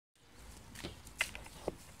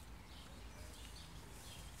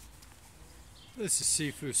This is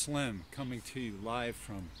Sifu Slim coming to you live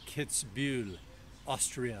from Kitzbühel,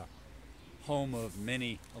 Austria, home of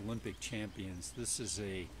many Olympic champions. This is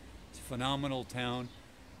a phenomenal town.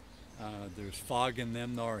 There's fog in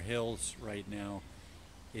them there hills right now.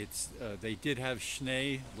 They did have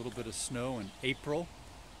schnee, a little bit of snow in April.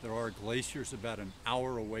 There are glaciers about an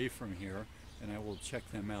hour away from here, and I will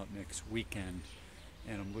check them out next weekend.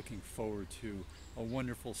 And I'm looking forward to a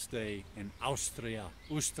wonderful stay in Austria,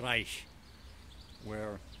 Österreich,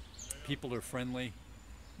 where people are friendly,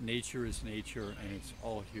 nature is nature, and it's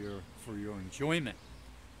all here for your enjoyment.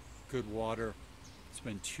 Good water.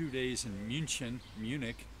 Spent 2 days in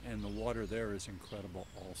Munich, and the water there is incredible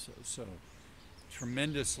also. So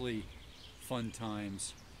tremendously fun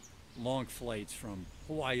times, long flights from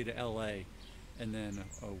Hawaii to LA, and then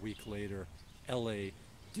a week later, LA,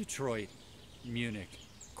 Detroit, Munich.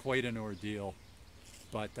 Quite an ordeal,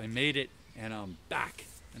 but I made it and I'm back,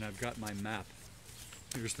 and I've got my map.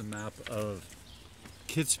 Here's the map of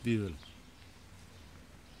Kitzbühel.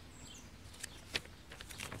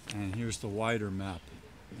 And here's the wider map.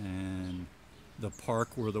 And the park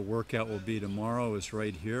where the workout will be tomorrow is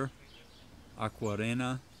right here,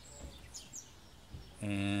 Aquarena.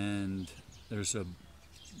 And there's a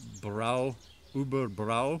Brau,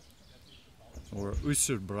 Uberbrau, or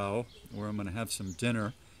Usserbrau, where I'm going to have some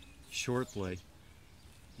dinner shortly.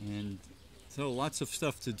 And so lots of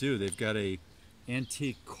stuff to do. They've got a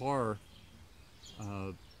antique car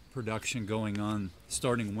production going on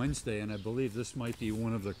starting Wednesday, and I believe this might be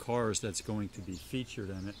one of the cars that's going to be featured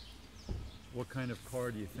in it. What kind of car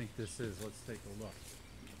do you think this is? Let's take a look.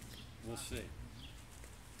 We'll see.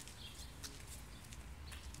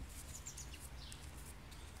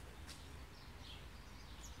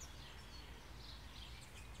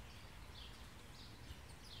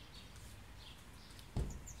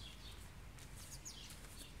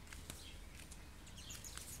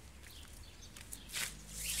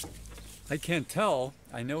 I can't tell.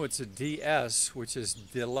 I know it's a DS, which is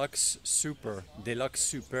Delux Super.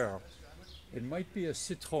 It might be a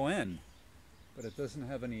Citroën, but it doesn't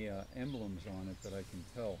have any emblems on it that I can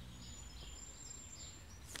tell.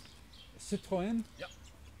 Citroën?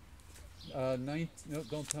 Yeah. No,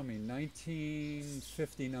 don't tell me.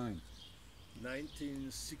 1959.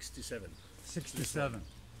 1967. 67.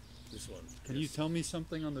 This one. Can you tell me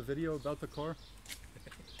something on the video about the car?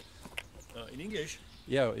 In English?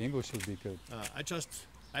 Yeah, English would be good. I just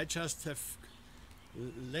have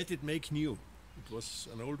let it make new. It was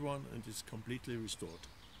an old one and it's completely restored.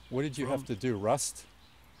 What did you have to do? Rust?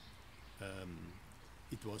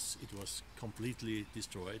 It was completely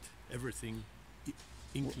destroyed. Everything,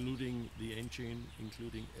 including the engine,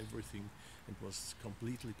 including everything, it was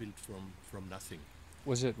completely built from nothing.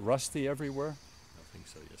 Was it rusty everywhere? I think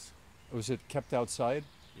so. Yes. Was it kept outside?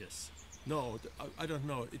 Yes. No, I don't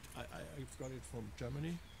know. I've got it from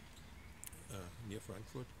Germany, near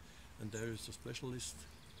Frankfurt, and there is a specialist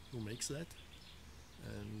who makes that,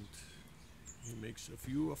 and he makes a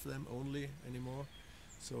few of them only anymore,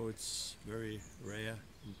 so it's very rare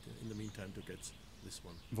in the meantime to get this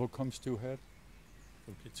one. Wo kommst du her?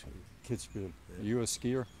 From Kitzbühel. Kitzbühel. Yeah. Are you a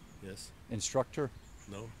skier? Yes. Instructor?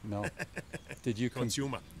 No. No. Did you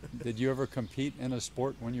consumer? Did you ever compete in a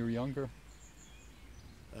sport when you were younger?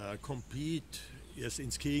 Compete, yes, in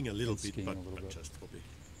skiing a little bit, but just hobby.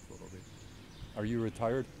 Are you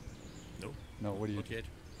retired? No. No, what do you Not yet.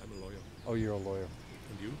 I'm a lawyer. Oh, you're a lawyer.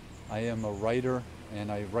 And you? I am a writer, and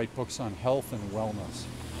I write books on health and wellness.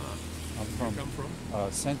 I'm from, you come from?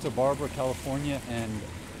 Santa Barbara, California, and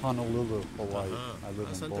Honolulu, Hawaii. I live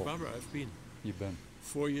in Santa both. Barbara, I've been. You've been?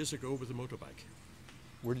 4 years ago with a motorbike.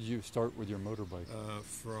 Where did you start with your motorbike?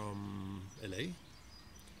 From LA.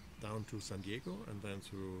 Down to San Diego, and then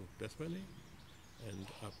through Death Valley, and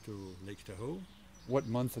up to Lake Tahoe. What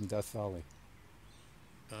month in Death Valley?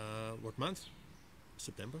 What month?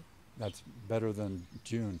 September. That's better than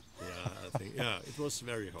June. Yeah, I think. Yeah, it was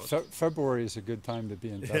very hot. February is a good time to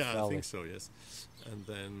be in Death Valley. Yeah, I think so. Yes. And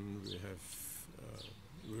then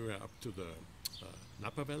we were up to the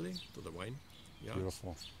Napa Valley, to the wine yards.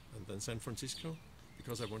 Beautiful. And then San Francisco,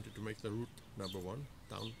 because I wanted to make the route #1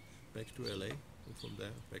 down back to LA. And from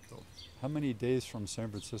there back home. How many days from San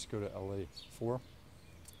Francisco to LA? 4?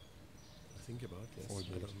 I think about, yes. 4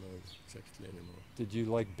 days. I don't know exactly anymore. Did you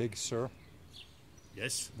like Big Sur?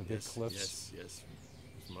 Yes. The big cliffs? Yes.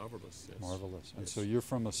 It's marvelous. Yes. Marvelous. And yes. so you're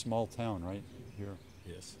from a small town, right? Here.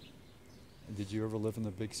 Yes. And did you ever live in the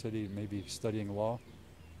big city, maybe studying law?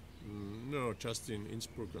 No, just in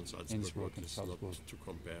Innsbruck and Salzburg. Innsbruck and Salzburg. Not to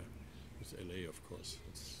compare with LA, of course.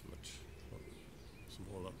 It's much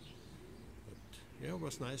smaller. But yeah, it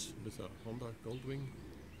was nice with a Honda Goldwing.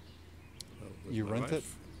 with You my rent it?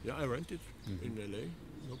 wife. Yeah, I rent it in LA,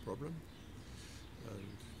 no problem. And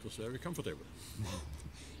it was very comfortable.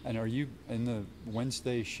 And are you in the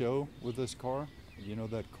Wednesday show with this car? You know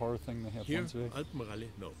that car thing they have Here, Wednesday? Alpenrally,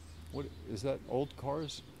 no. What is that? Old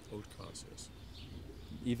cars? Old cars, yes.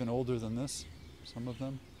 Even older than this? Some of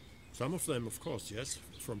them? Some of them, of course, yes.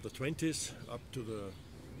 From the 20s up to the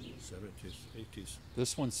 70s, 80s.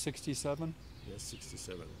 This one's 67, Yes,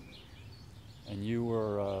 67. and you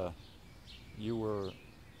were,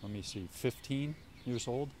 let me see, 15 years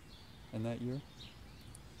old in that year,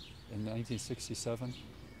 in 1967.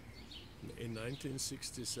 In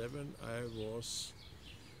 1967, I was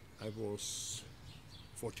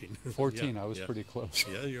 14. 14. Yeah, I was yeah. pretty close.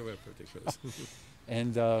 Yeah, you were pretty close.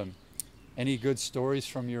 And any good stories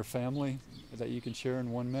from your family that you can share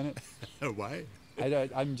in 1 minute? Why? I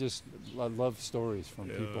love stories from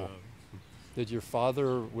Yeah. people. Did your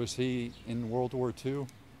father, was he in World War II?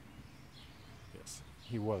 Yes.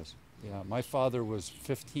 He was. Yeah, my father was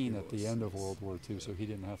 15 He at the was, end of yes. World War II, so he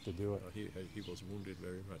didn't have to do it. He was wounded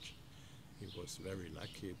very much. He was very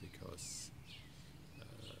lucky because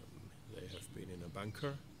they have been in a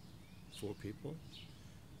bunker, 4 people,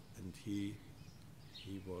 and he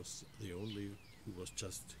was the only who was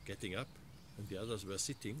just getting up, and the others were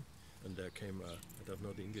sitting. And there came I don't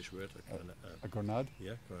know the English word. A grenade?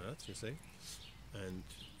 Yeah, grenade, you say. And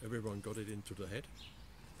everyone got it into the head,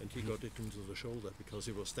 and he got it into the shoulder because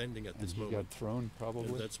he was standing at And this he moment. got thrown, And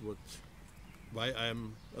probably? that's why I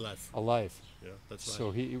am alive. Alive. Yeah, that's why. So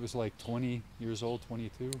he was like 20 years old,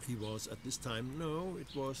 22? He was at this time. No,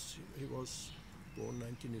 he was born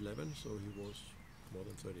 1911, so he was more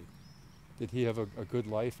than 30. Did he have a good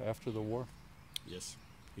life after the war? Yes,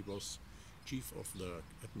 he was chief of the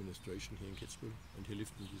administration here in Kitzbühel, and he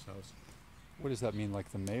lived in this house. What does that mean, like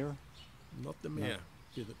the mayor? Not the mayor,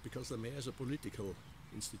 because the mayor is a political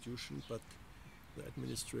institution, but the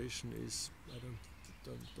administration is, I don't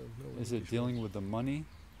know. Is it dealing with the money?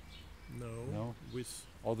 No, with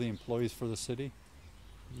All the employees for the city?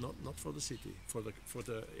 not for the city, for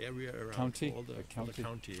the area around. County? For The the county?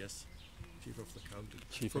 county, yes, chief of the county.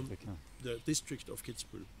 Chief From of the county. the district of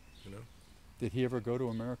Kitzbühel, you know. Did he ever go to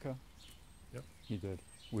America? Yep. He did.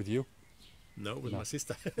 With you? No, with No. my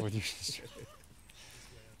sister. With your sister?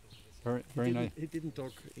 Very nice. He didn't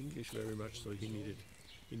talk English very much, so he needed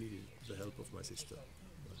the help of my sister,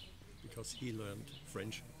 because he learned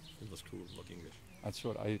French in the school, not English. That's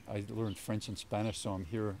what I learned French and Spanish, so I'm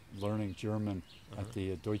here learning German at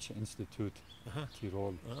the Deutsche Institut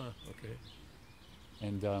Tirol. Okay.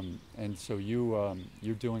 And so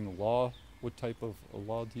you're doing law. What type of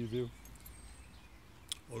law do you do?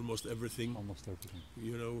 Almost everything. Almost everything.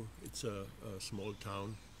 You know, it's a small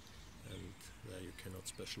town, and there you cannot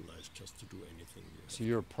specialize just to do anything. So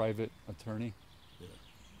you're a private attorney? Yeah,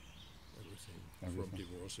 everything. Everything. From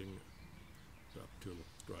divorcing up to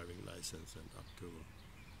driving license and up to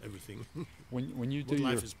everything. When you do what your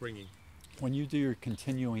life is bringing. when you do your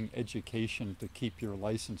continuing education to keep your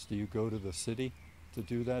license, do you go to the city to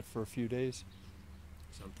do that for a few days?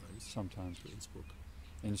 Sometimes. Sometimes. To Innsbruck.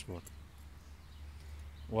 Innsbruck.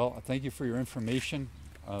 Well, thank you for your information.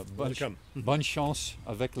 Welcome. Bonne chance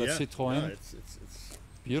avec la Citroën. Yeah, it's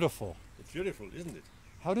Beautiful. it's beautiful, isn't it?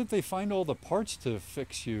 How did they find all the parts to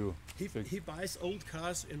fix you? He buys old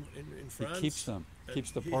cars in He France. keeps them. and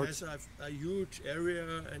Keeps the he parts. has a huge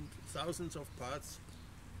area and thousands of parts,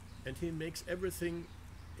 and he makes everything.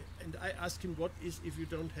 And I asked him, what is if you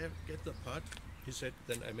don't get the part? He said,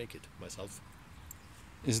 then I make it myself.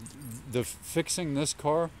 Is the fixing this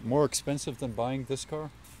car more expensive than buying this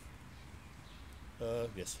car?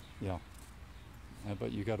 Yes. Yeah. I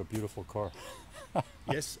bet you got a beautiful car.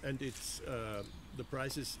 Yes, and it's the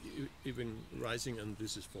price is even rising, and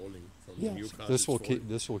this is falling from the new cars. This it's will falling. keep.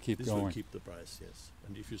 This will keep This going. will keep the price, yes.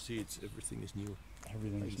 And if you see, everything is new.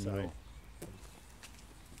 Everything is inside. new.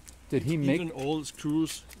 Did he make? Even all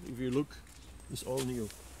screws, if you look, is all new.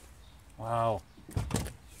 Wow.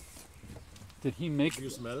 Did he make? You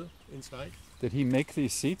smell inside? Did he make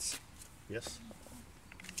these seats? Yes.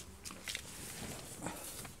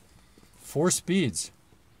 4 speeds.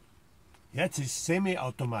 Yeah, it is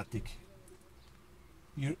semi-automatic.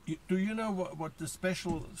 Do you know what the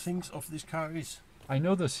special things of this car is? I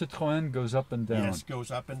know the Citroën goes up and down. Yes,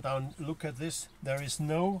 goes up and down. Look at this. There is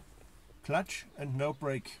no clutch and no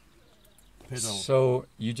brake pedal. So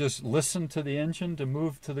you just listen to the engine to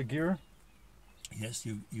move to the gear? Yes,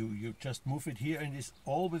 you just move it here, and it's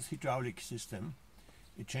all with hydraulic system.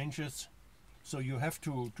 It changes, so you have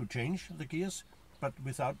to change the gears, but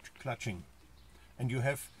without clutching. And you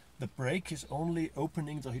have, the brake is only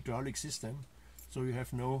opening the hydraulic system, so you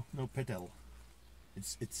have no pedal.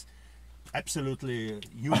 It's absolutely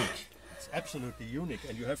unique. It's absolutely unique,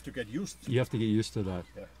 and you have to get used to You have to get used to that.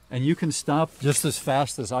 Yeah. And you can stop just as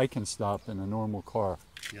fast as I can stop in a normal car.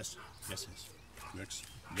 Yes, yes, yes. Works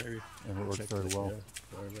very. And it works very well.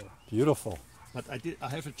 Yeah, very well. Beautiful. But I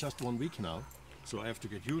have it just 1 week now, so I have to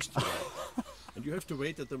get used to that. And you have to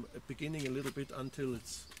wait at the beginning a little bit until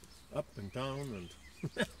it's up and down,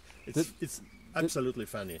 and it's absolutely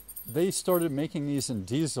funny. They started making these in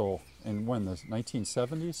diesel in when, the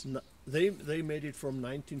 1970s? No, they made it from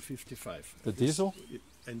 1955. The diesel?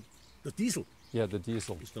 And the diesel. Yeah, the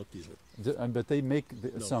diesel. It's not diesel. But they make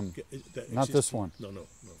No, some, the not this one. No.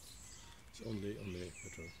 It's only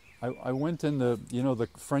petrol. I went in the, the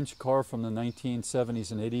French car from the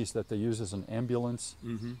 1970s and 80s that they use as an ambulance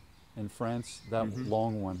in France, that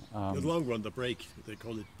long one. The long one, the brake, they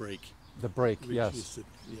call it brake. The brake, Which yes. is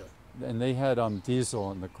And they had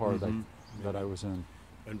diesel in the car that I was in.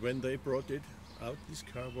 And when they brought it out, this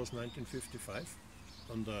car was 1955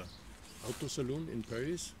 on the Auto Saloon in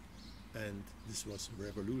Paris, and this was a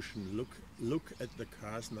revolution. Look at the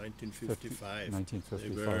cars 1955.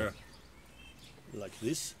 1955. They were like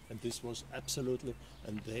this, and this was absolutely,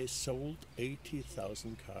 and they sold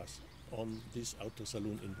 80,000 cars on this Auto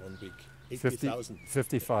Saloon in 1 week. 80,000.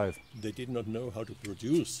 55. They did not know how to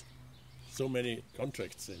produce so many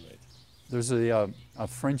contracts they made. There's a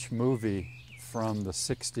French movie from the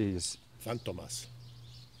 60s. Fantomas,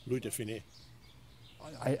 Louis de Funès.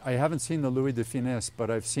 I haven't seen the Louis de Funès, but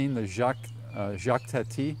I've seen the Jacques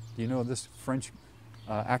Tati. Do you know this French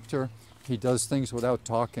actor? He does things without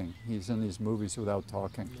talking. He's in these movies without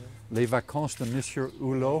talking. Yeah. Les Vacances de Monsieur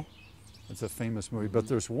Hulot. It's a famous movie. But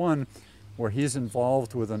there's one where he's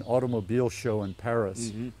involved with an automobile show in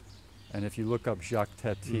Paris. And if you look up Jacques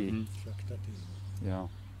Tati, Jacques Tati. Yeah,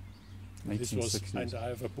 1960s. This was, and I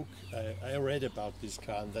have a book. I read about this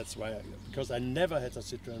car, and that's why, because I never had a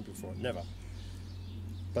Citroën before, never.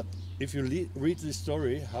 But if you read the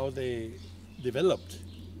story, how they developed,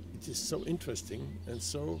 it is so interesting and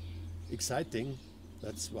so exciting.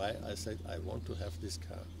 That's why I said I want to have this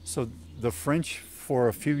car. So the French, for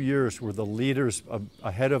a few years, were the leaders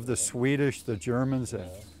ahead of the Swedish, the Germans.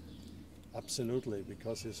 Absolutely,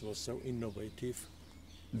 because this was so innovative.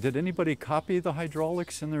 Did anybody copy the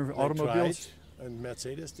hydraulics in their automobiles? Tried, and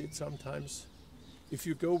Mercedes did sometimes. If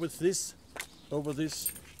you go with this over this,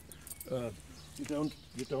 you don't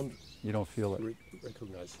feel it.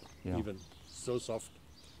 Recognize Yeah. even so soft,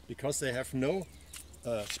 because they have no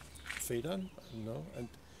sedan, and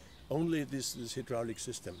only this hydraulic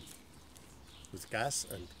system with gas.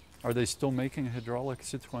 And Are they still making a hydraulic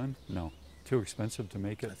Citroën? No, too expensive to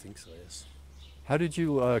make it. I think so, yes. How did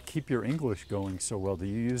you keep your English going so well? Do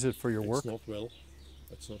you use it for your work? It's not well.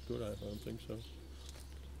 That's not good. I don't think so.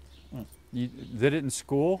 You did it in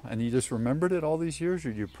school and you just remembered it all these years,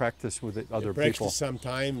 or you practice with it other people? Practice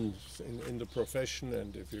sometimes in the profession,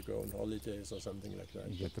 and if you go on holidays or something like that.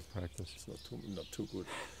 You get the practice. It's not too good.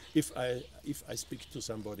 If I speak to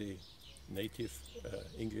somebody native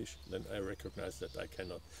English, then I recognize that I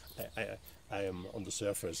cannot. I am on the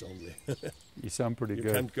surface only. You sound pretty good.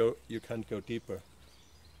 You can't go deeper.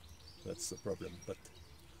 That's the problem. But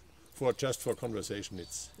just for conversation,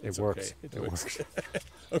 it works. Okay. It works.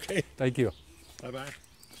 Okay. Thank you. Bye bye.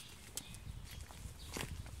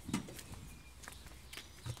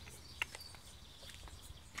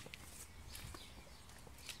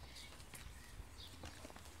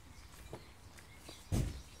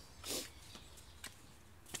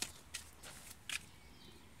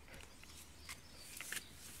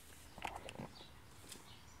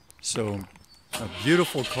 So, a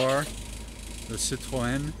beautiful car, the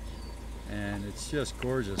Citroën, and it's just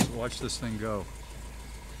gorgeous. Watch this thing go.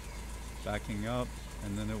 Backing up,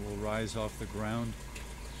 and then it will rise off the ground.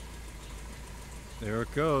 There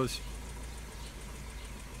it goes.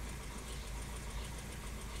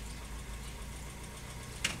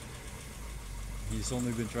 He's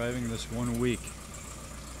only been driving this 1 week.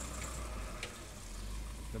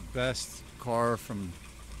 The best car from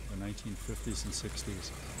the 1950s and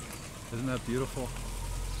 60s. Isn't that beautiful?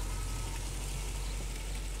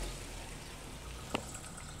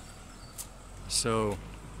 So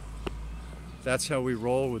that's how we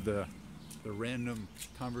roll with the random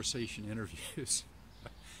conversation interviews.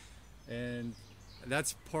 And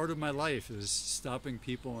that's part of my life, is stopping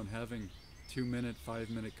people and having 2-minute,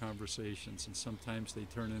 5-minute conversations, and sometimes they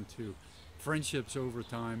turn into friendships over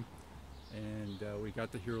time. And we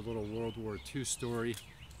got to hear a little World War II story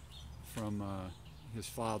from his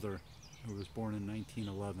father, who was born in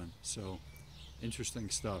 1911. So interesting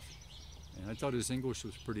stuff. And I thought his English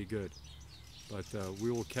was pretty good. But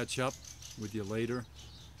we will catch up with you later.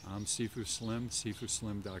 I'm Sifu Slim,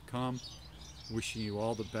 sifuslim.com. Wishing you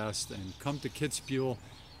all the best, and come to Kitzbühel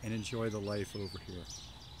and enjoy the life over here.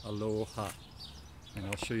 Aloha. And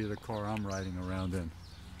I'll show you the car I'm riding around in.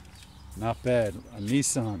 Not bad, a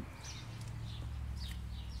Nissan.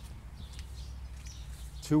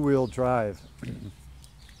 Two-wheel drive,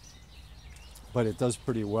 but it does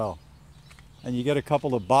pretty well. And you get a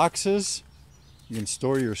couple of boxes. You can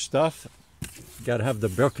store your stuff. You gotta have the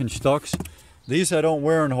Birkenstocks. These I don't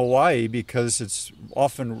wear in Hawaii because it's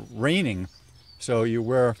often raining. So you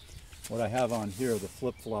wear what I have on here, the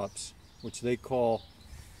flip-flops, which they call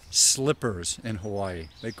slippers in Hawaii.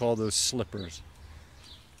 They call those slippers.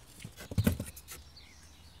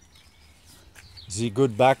 The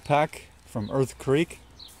good backpack from Earth Creek.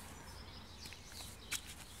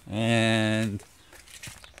 And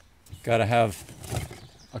gotta have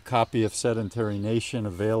a copy of Sedentary Nation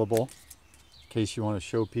available in case you want to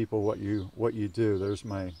show people what you do. There's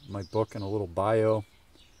my book and a little bio.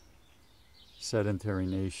 Sedentary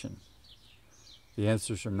Nation. The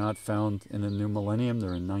answers are not found in the new millennium,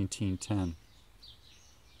 they're in 1910.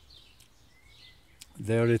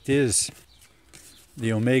 There it is.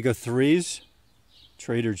 The omega-3s,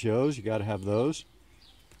 Trader Joe's, you gotta have those.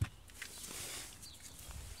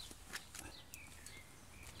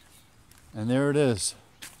 And there it is,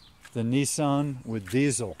 the Nissan with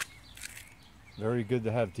diesel. Very good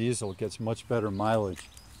to have diesel, it gets much better mileage.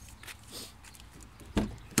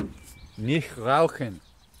 Nicht rauchen,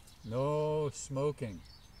 no smoking.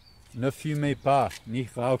 Ne fumez pas,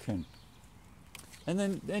 nicht rauchen. And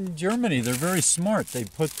then in Germany, they're very smart. They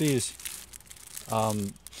put these,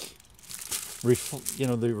 the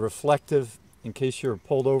reflective, in case you're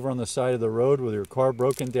pulled over on the side of the road with your car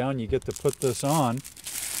broken down, you get to put this on.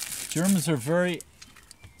 Germans are very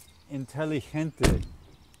intelligente,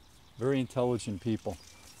 very intelligent people.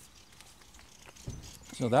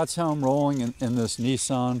 So that's how I'm rolling in this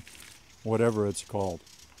Nissan, whatever it's called.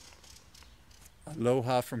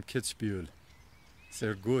 Aloha from Kitzbühel.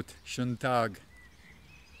 Sehr gut. Schönen Tag.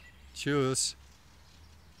 Tschüss.